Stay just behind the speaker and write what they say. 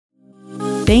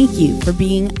Thank you for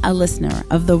being a listener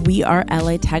of the We Are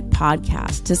LA Tech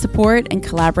podcast. To support and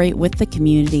collaborate with the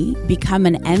community, become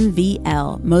an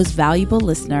MVL Most Valuable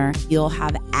Listener. You'll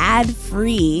have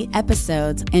ad-free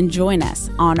episodes and join us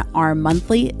on our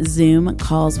monthly Zoom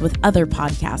calls with other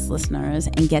podcast listeners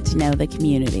and get to know the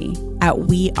community at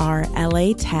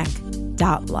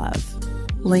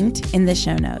wearelatech.love. Linked in the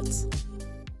show notes.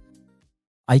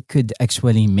 I could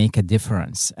actually make a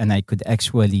difference, and I could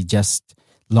actually just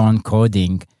learn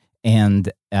coding and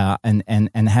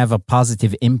have a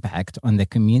positive impact on the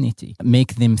community,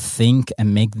 make them think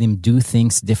and make them do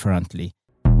things differently.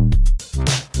 I'm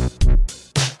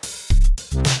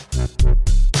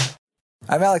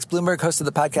Alex Bloomberg, host of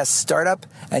the podcast Startup,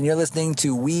 and you're listening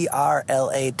to We Are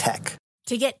LA Tech.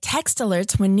 To get text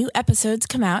alerts when new episodes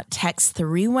come out, text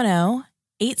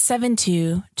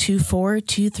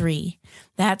 310-872-2423.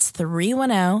 That's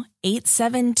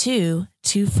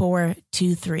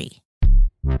 310-872-2423.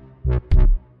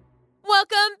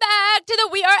 Welcome back to the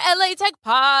We Are LA Tech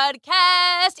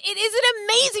podcast. It is an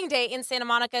amazing day in Santa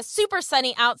Monica, super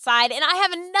sunny outside, and I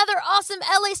have another awesome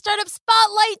LA startup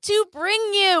spotlight to bring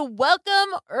you.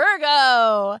 Welcome,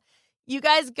 Urgo. You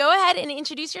guys go ahead and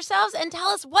introduce yourselves and tell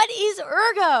us, what is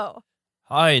Urgo?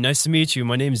 Hi, nice to meet you.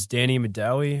 My name is Danny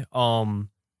Mahdawi.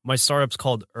 My startup's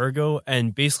called Urgo,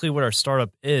 and basically what our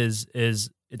startup is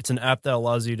it's an app that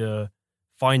allows you to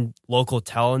find local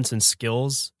talents and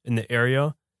skills in the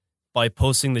area by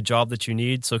posting the job that you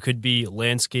need. So it could be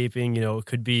landscaping, it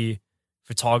could be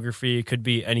photography, it could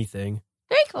be anything.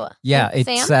 Very cool. Yeah, and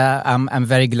it's. Sam? I'm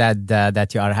very glad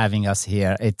that you are having us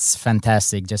here. It's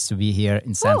fantastic just to be here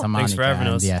in Santa Monica. Thanks for having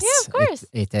us. Yes, Yeah, of course.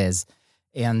 It is.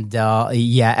 And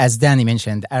as Danny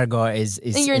mentioned, Urgo is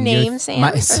your name, Sam?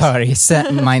 My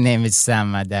name is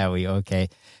Sam Mahdawi. Okay,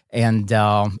 and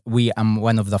I'm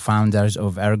one of the founders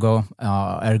of Urgo.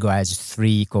 Urgo has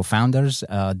 3 co-founders: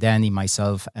 Danny,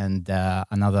 myself, and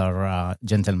another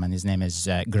gentleman. His name is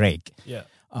Greg. Yeah,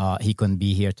 he couldn't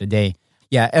be here today.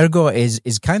 Yeah, Urgo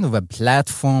is kind of a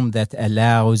platform that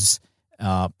allows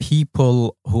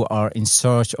people who are in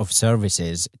search of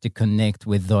services to connect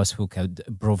with those who could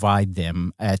provide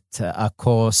them at a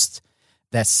cost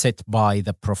that's set by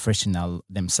the professional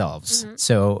themselves.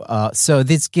 Mm-hmm. So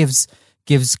this gives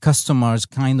customers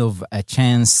kind of a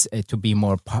chance to be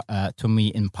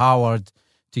empowered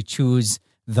to choose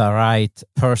the right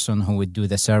person who would do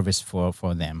the service for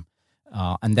them.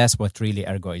 And that's what really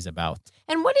Urgo is about.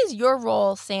 And what is your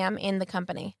role, Sam, in the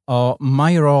company?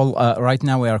 My role, right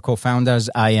now we are co-founders.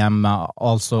 I am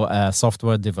also a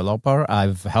software developer.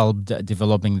 I've helped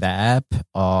developing the app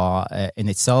in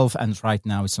itself, and right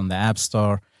now it's on the App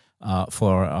Store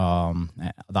for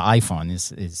the iPhone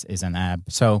is an app.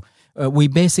 So we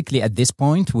basically, at this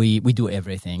point, we do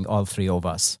everything, all 3 of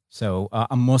us. So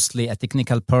I'm mostly a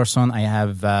technical person. I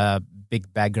have a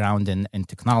big background in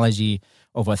technology,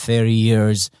 over 30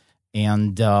 years.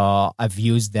 And I've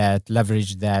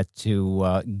leveraged that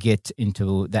to get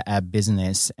into the app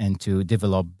business and to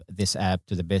develop this app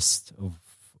to the best of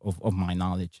my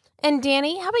knowledge. And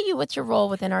Danny, how about you? What's your role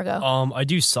within Urgo? I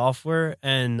do software,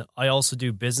 and I also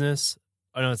do business.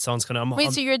 I know it sounds kind of...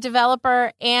 So you're a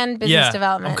developer and business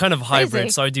development. I'm kind of hybrid,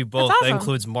 Crazy. So I do both. That's awesome. That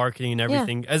includes marketing and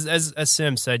everything. Yeah. As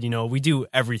Sam said, we do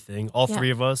everything, all 3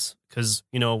 of us, because,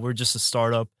 we're just a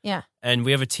startup. Yeah. And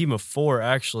we have a team of 4,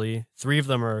 actually. 3 of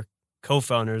them are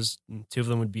co-founders, and 2 of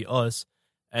them would be us.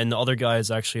 And the other guy is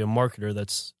actually a marketer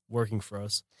that's working for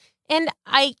us. And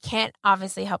I can't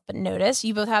obviously help but notice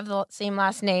you both have the same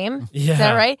last name. Yeah. Is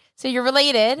that right? So you're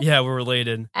related. Yeah, we're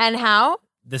related. And how?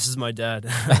 This is my dad.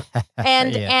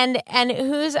 and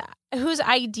whose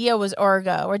idea was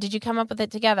Urgo, or did you come up with it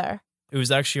together? It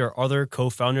was actually our other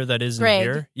co-founder that is Greg.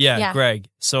 in here. Yeah, Greg.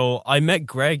 So I met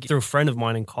Greg through a friend of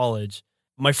mine in college.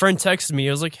 My friend texted me.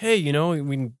 I was like, hey,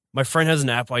 my friend has an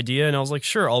app idea. And I was like,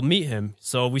 sure, I'll meet him.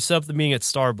 So we set up the meeting at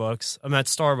Starbucks. I'm at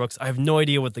Starbucks. I have no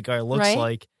idea what the guy looks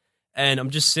like. And I'm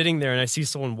just sitting there and I see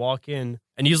someone walk in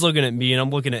and he's looking at me and I'm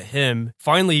looking at him.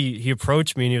 Finally, he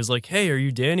approached me and he was like, hey, are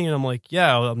you Danny? And I'm like,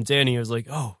 yeah, I'm Danny. I was like,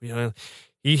 oh,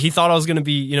 he thought I was going to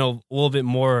be, a little bit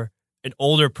more an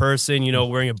older person,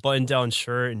 wearing a button down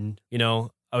shirt. And,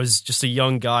 I was just a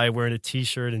young guy wearing a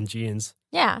t-shirt and jeans.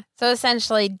 Yeah. So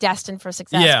essentially destined for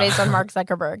success based on Mark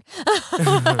Zuckerberg.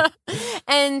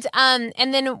 And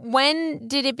then when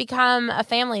did it become a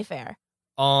family affair?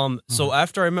 So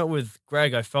after I met with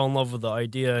Greg, I fell in love with the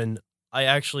idea, and I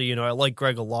actually, I like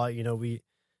Greg a lot. We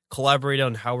collaborated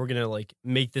on how we're going to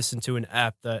make this into an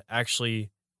app that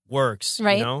actually works,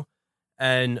 right.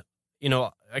 And,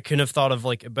 I couldn't have thought of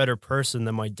a better person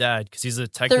than my dad, because he's a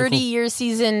technical 30-year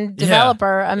seasoned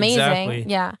developer. Amazing. Exactly.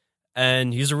 Yeah.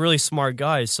 And he's a really smart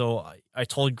guy. So, I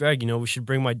told Greg, we should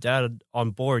bring my dad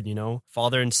on board,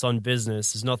 father and son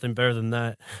business. There's nothing better than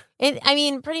that.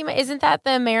 Pretty much, isn't that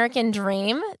the American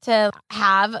dream, to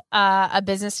have a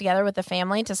business together with the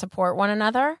family to support one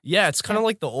another? Yeah, it's kind of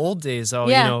like the old days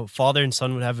how, father and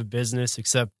son would have a business,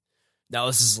 except now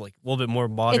this is like a little bit more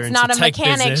modern. It's not a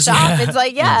mechanic business. shop. It's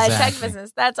like, Exactly. a tech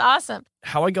business. That's awesome.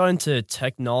 How I got into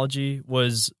technology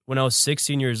was when I was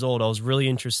 16 years old. I was really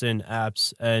interested in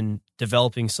apps and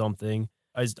developing something.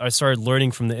 I started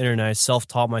learning from the internet. I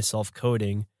self-taught myself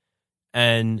coding.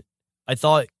 And I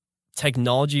thought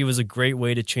technology was a great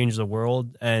way to change the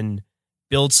world and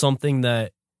build something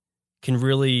that can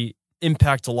really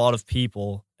impact a lot of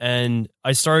people. And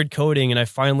I started coding, and I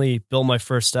finally built my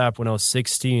first app when I was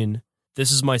 16.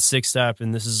 This is my 6th app,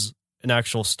 and this is an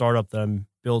actual startup that I'm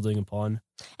building upon.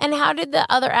 And how did the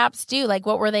other apps do? Like,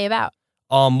 what were they about?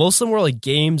 Most of them were like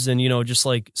games and, just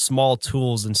like small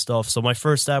tools and stuff. So my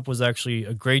first app was actually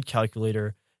a grade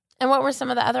calculator. And what were some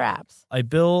of the other apps? I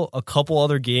built a couple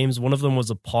other games. One of them was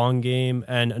a Pong game,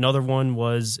 and another one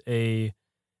was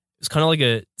it's kind of like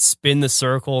a spin the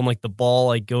circle, and like the ball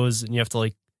like goes and you have to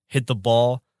like hit the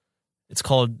ball. It's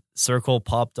called Circle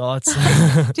Pop Dots.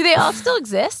 Do they all still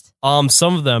exist?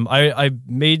 Some of them. I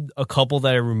made a couple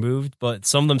that I removed, but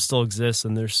some of them still exist,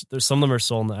 and there's some of them are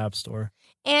still in the App Store.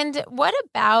 And what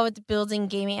about building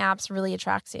gaming apps really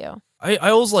attracts you? I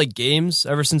always liked games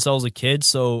ever since I was a kid,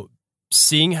 so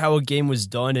seeing how a game was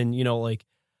done and, like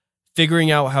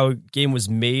figuring out how a game was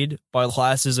made by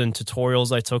classes and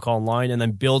tutorials I took online and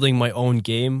then building my own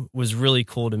game was really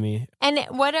cool to me. And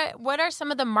what are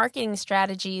some of the marketing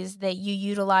strategies that you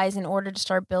utilize in order to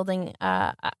start building,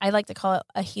 I like to call it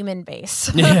a human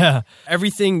base? Yeah.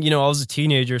 Everything, I was a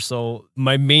teenager, so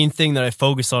my main thing that I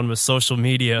focused on was social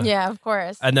media. Yeah, of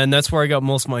course. And then that's where I got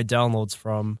most of my downloads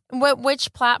from.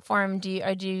 Which platform do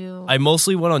you... I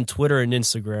mostly went on Twitter and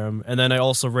Instagram, and then I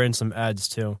also ran some ads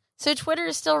too. So Twitter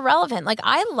is still relevant. Like,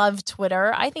 I love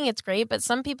Twitter. I think it's great, but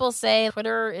some people say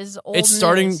Twitter is old It's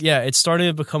starting news.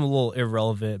 to become a little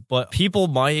irrelevant, but people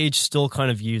my age still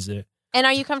kind of use it. And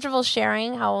are you comfortable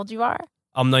sharing how old you are?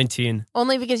 I'm 19.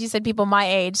 Only because you said people my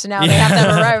age, so now they have to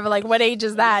have a right. Like, what age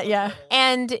is that? Yeah.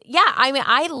 And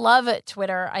I love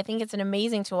Twitter. I think it's an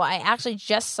amazing tool. I actually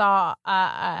just saw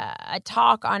a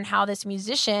talk on how this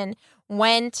musician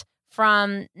went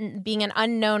from being an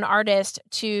unknown artist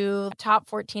to top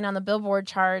 14 on the Billboard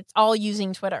charts, all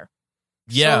using Twitter.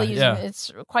 Yeah, It's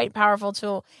quite a powerful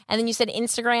tool. And then you said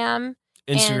Instagram.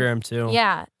 Instagram too.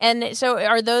 Yeah. And so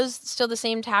are those still the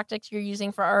same tactics you're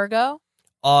using for Urgo?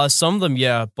 Some of them,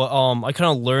 yeah. But I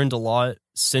kind of learned a lot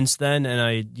since then, and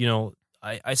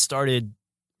I started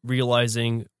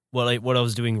realizing what I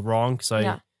was doing wrong,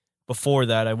 because before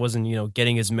that I wasn't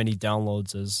getting as many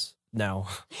downloads as now.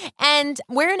 And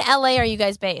where in LA are you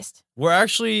guys based? We're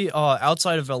actually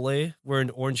outside of LA. We're in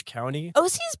Orange County.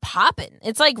 OC's popping.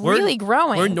 It's like really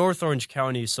growing. We're in North Orange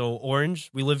County, so Orange.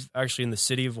 We live actually in the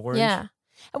city of Orange. Yeah.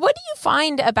 What do you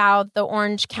find about the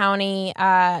Orange County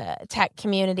tech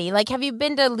community? Like, have you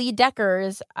been to Lee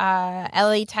Decker's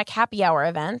LA Tech Happy Hour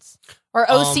events? Or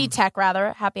OC Tech,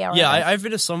 rather, Happy Hour events? I've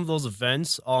been to some of those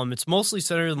events. It's mostly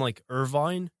centered in, like,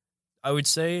 Irvine, I would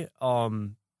say.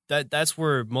 That's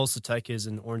where most of the tech is,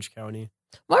 in Orange County.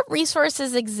 What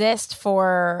resources exist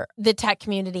for the tech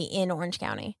community in Orange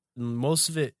County? Most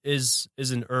of it is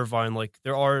in Irvine. Like,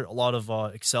 there are a lot of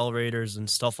accelerators and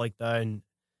stuff like that, and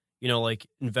like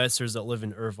investors that live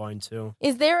in Irvine too.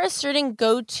 Is there a certain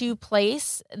go-to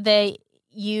place that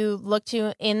you look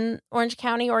to in Orange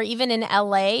County or even in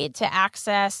LA to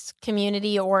access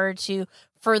community or to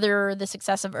further the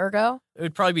success of Urgo? It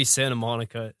would probably be Santa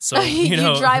Monica. So you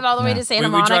drive all the way to Santa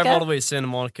Monica? We drive all the way to Santa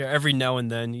Monica every now and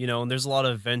then, and there's a lot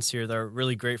of events here that are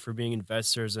really great for being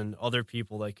investors and other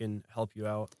people that can help you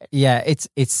out. Yeah,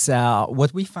 it's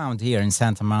what we found here in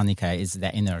Santa Monica is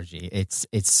the energy. It's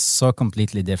so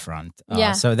completely different.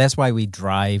 So that's why we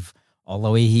drive all the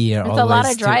way here. It's a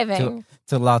lot of driving.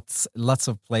 To lots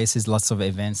of places, lots of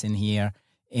events in here.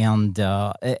 And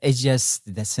it's just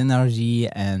the synergy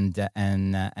and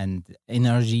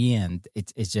energy, and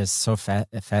it's just so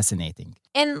fascinating.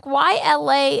 And why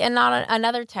LA and not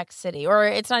another tech city? Or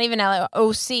it's not even LA,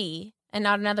 OC and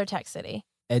not another tech city?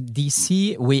 At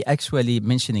DC, we actually,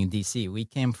 mentioning DC, we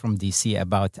came from DC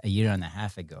about a year and a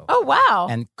half ago. Oh, wow.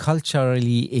 And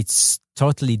culturally, it's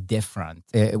totally different.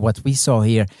 What we saw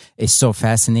here is so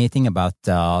fascinating about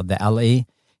the LA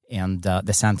and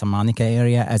the Santa Monica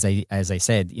area. As I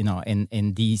said,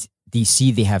 in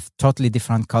DC, they have totally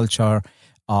different culture.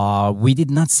 We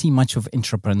did not see much of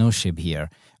entrepreneurship here.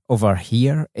 Over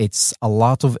here, it's a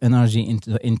lot of energy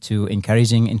into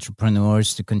encouraging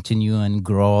entrepreneurs to continue and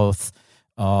growth.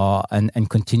 and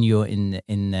continue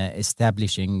in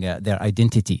establishing their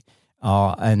identity.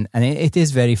 And it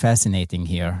is very fascinating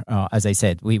here. As I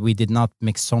said, we did not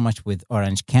mix so much with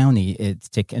Orange County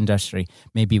tech industry.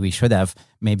 Maybe we should have.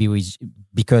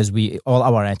 Because all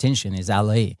our attention is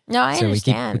LA. No, I so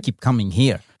understand. we keep coming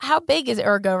here. How big is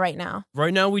Urgo right now?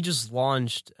 Right now, we just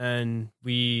launched and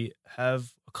we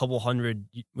have a couple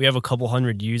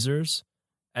hundred users,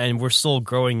 and we're still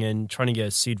growing and trying to get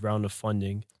a seed round of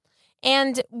funding.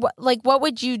 And what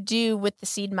would you do with the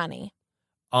seed money?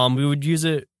 We would use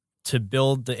it to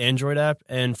build the Android app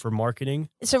and for marketing.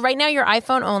 So right now you're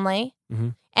iPhone only. Mm-hmm.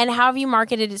 And how have you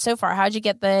marketed it so far? How'd you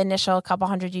get the initial couple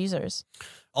hundred users?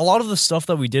 A lot of the stuff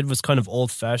that we did was kind of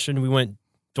old-fashioned. We went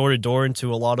door to door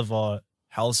into a lot of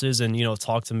houses and,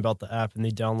 talked to them about the app, and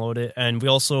they download it. And we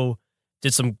also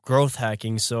did some growth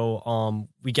hacking. So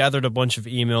we gathered a bunch of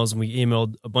emails, and we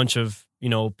emailed a bunch of,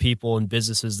 people and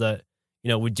businesses that,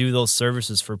 would do those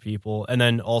services for people, and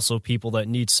then also people that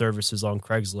need services on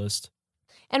Craigslist.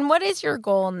 And what is your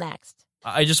goal next?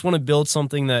 I just want to build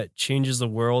something that changes the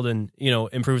world and,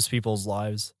 improves people's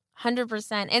lives.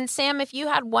 100%. And Sam, if you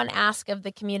had one ask of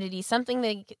the community,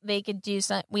 something they could do,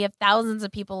 we have thousands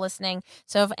of people listening.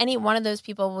 So if any one of those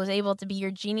people was able to be your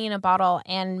genie in a bottle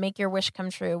and make your wish come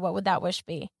true, what would that wish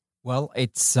be? Well,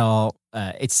 it's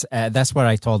that's what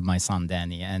I told my son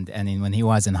Danny, and when he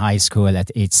was in high school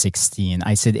at age 16,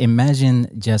 I said,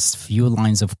 imagine just few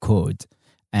lines of code,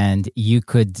 and you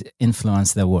could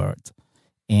influence the world,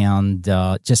 and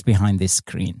just behind this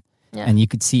screen, and you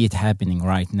could see it happening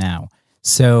right now.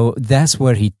 So that's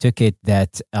where he took it,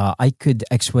 that I could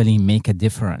actually make a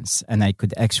difference, and I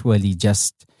could actually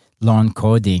just learn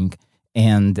coding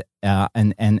and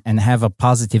have a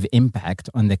positive impact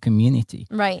on the community.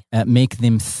 Right. Make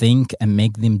them think and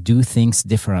make them do things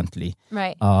differently.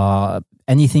 Right.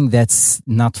 Anything that's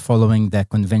not following the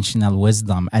conventional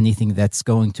wisdom, anything that's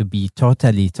going to be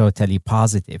totally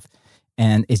positive.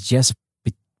 And it's just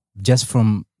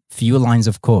from few lines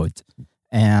of code.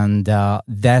 And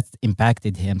that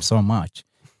impacted him so much.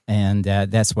 And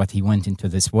that's what he went into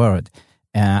this world.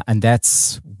 And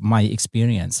that's my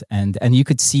experience. And you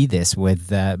could see this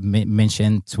with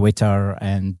mentioned Twitter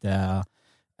and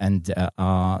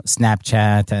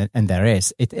Snapchat and the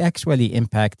rest. It actually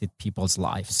impacted people's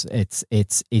lives.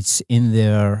 It's in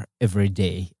there every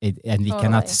day, and you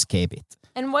cannot escape it.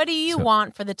 And what do you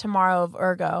want for the tomorrow of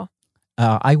Urgo?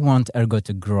 I want Urgo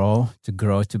to grow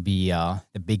to be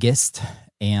the biggest,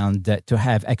 and to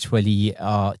have actually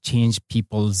change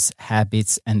people's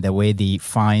habits and the way they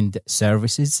find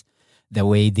services, the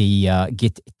way they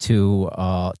get to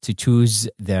choose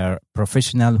their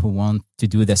professional who want to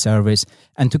do the service,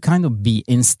 and to kind of be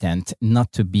instant,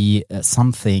 not to be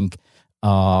something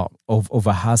of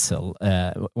a hassle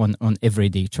on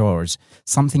everyday chores,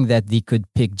 something that they could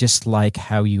pick, just like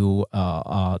how you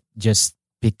just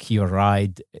pick your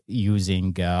ride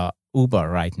using Uber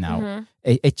right now. Mm-hmm.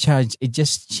 It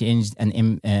just changed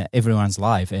everyone's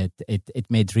life. It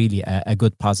made really a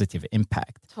good positive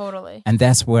impact. Totally. And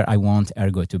that's where I want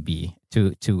Urgo to be,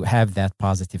 to have that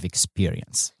positive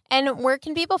experience. And where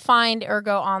can people find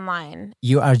Urgo online?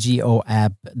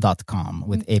 urgoapp.com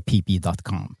with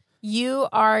app.com.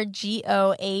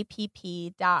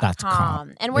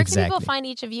 urgoapp.com. And where can people find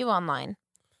each of you online?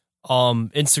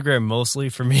 Instagram mostly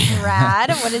for me. Rad.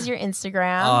 What is your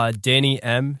Instagram? Danny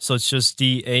M. So it's just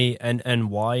DANNY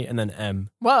and then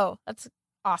M. Whoa, that's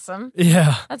awesome.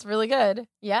 Yeah, that's really good.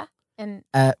 Yeah. And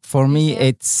for me,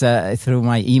 it's through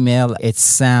my email. It's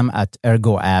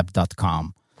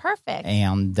sam@urgoapp.com. Perfect.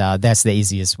 And that's the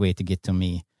easiest way to get to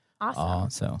me.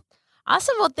 Awesome.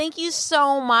 Awesome. Well, thank you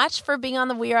so much for being on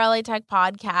the We Are LA Tech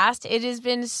podcast. It has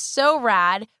been so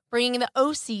rad bringing the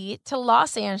OC to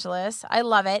Los Angeles. I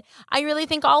love it. I really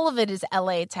think all of it is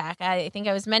LA Tech. I think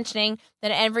I was mentioning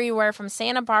that everywhere from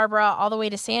Santa Barbara all the way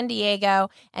to San Diego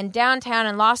and downtown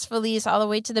and Los Feliz all the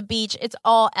way to the beach, it's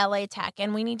all LA Tech.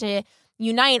 And we need to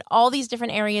unite all these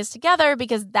different areas together,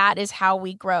 because that is how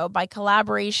we grow, by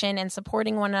collaboration and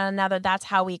supporting one another. That's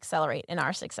how we accelerate in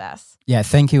our success. Yeah,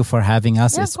 thank you for having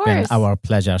us. Yeah, it's been our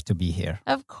pleasure to be here.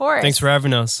 Of course. Thanks for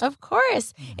having us. Of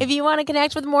course. If you want to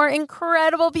connect with more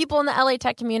incredible people in the LA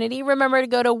Tech community, remember to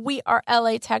go to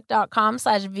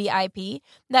wearelatech.com/VIP.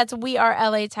 That's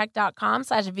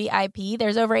wearelatech.com/VIP.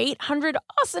 There's over 800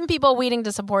 awesome people waiting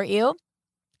to support you.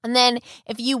 And then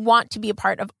if you want to be a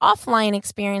part of offline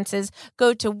experiences,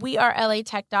 go to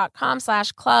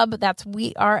wearelatech.com/club. That's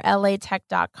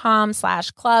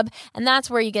wearelatech.com/club. And that's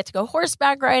where you get to go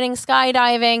horseback riding,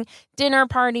 skydiving, dinner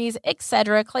parties,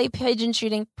 etc. Clay pigeon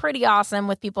shooting. Pretty awesome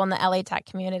with people in the LA Tech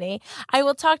community. I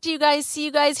will talk to you guys, see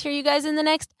you guys, hear you guys in the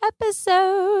next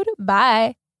episode.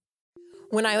 Bye.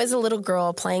 When I was a little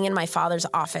girl playing in my father's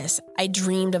office, I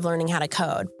dreamed of learning how to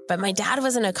code. But my dad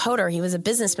wasn't a coder, he was a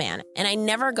businessman, and I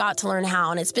never got to learn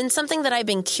how. And it's been something that I've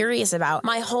been curious about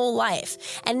my whole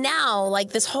life. And now,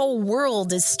 this whole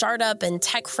world is startup and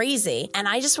tech crazy, and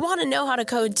I just want to know how to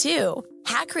code too.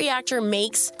 Hack Reactor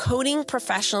makes coding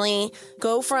professionally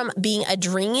go from being a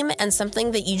dream and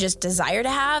something that you just desire to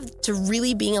have to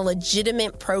really being a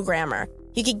legitimate programmer.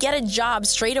 You could get a job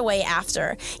straight away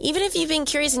after. Even if you've been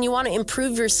curious and you want to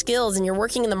improve your skills and you're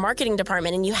working in the marketing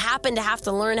department and you happen to have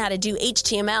to learn how to do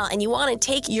HTML and you want to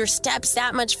take your steps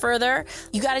that much further,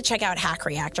 you got to check out Hack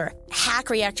Reactor. Hack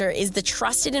Reactor is the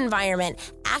trusted environment,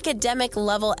 academic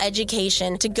level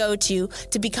education to go to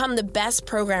become the best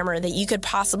programmer that you could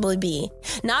possibly be.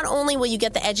 Not only will you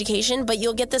get the education, but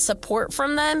you'll get the support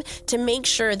from them to make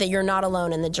sure that you're not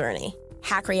alone in the journey.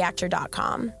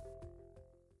 HackReactor.com.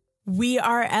 We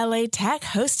Are LA Tech,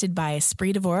 hosted by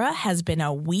Esprit Devora, has been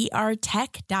a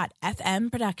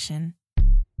wearetech.fm production.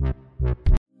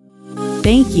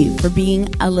 Thank you for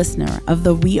being a listener of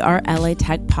the We Are LA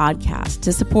Tech podcast.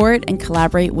 To support and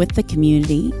collaborate with the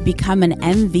community, become an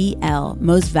MVL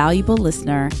Most Valuable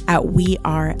Listener at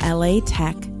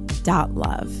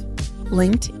wearelatech.love.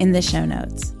 Linked in the show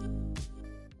notes.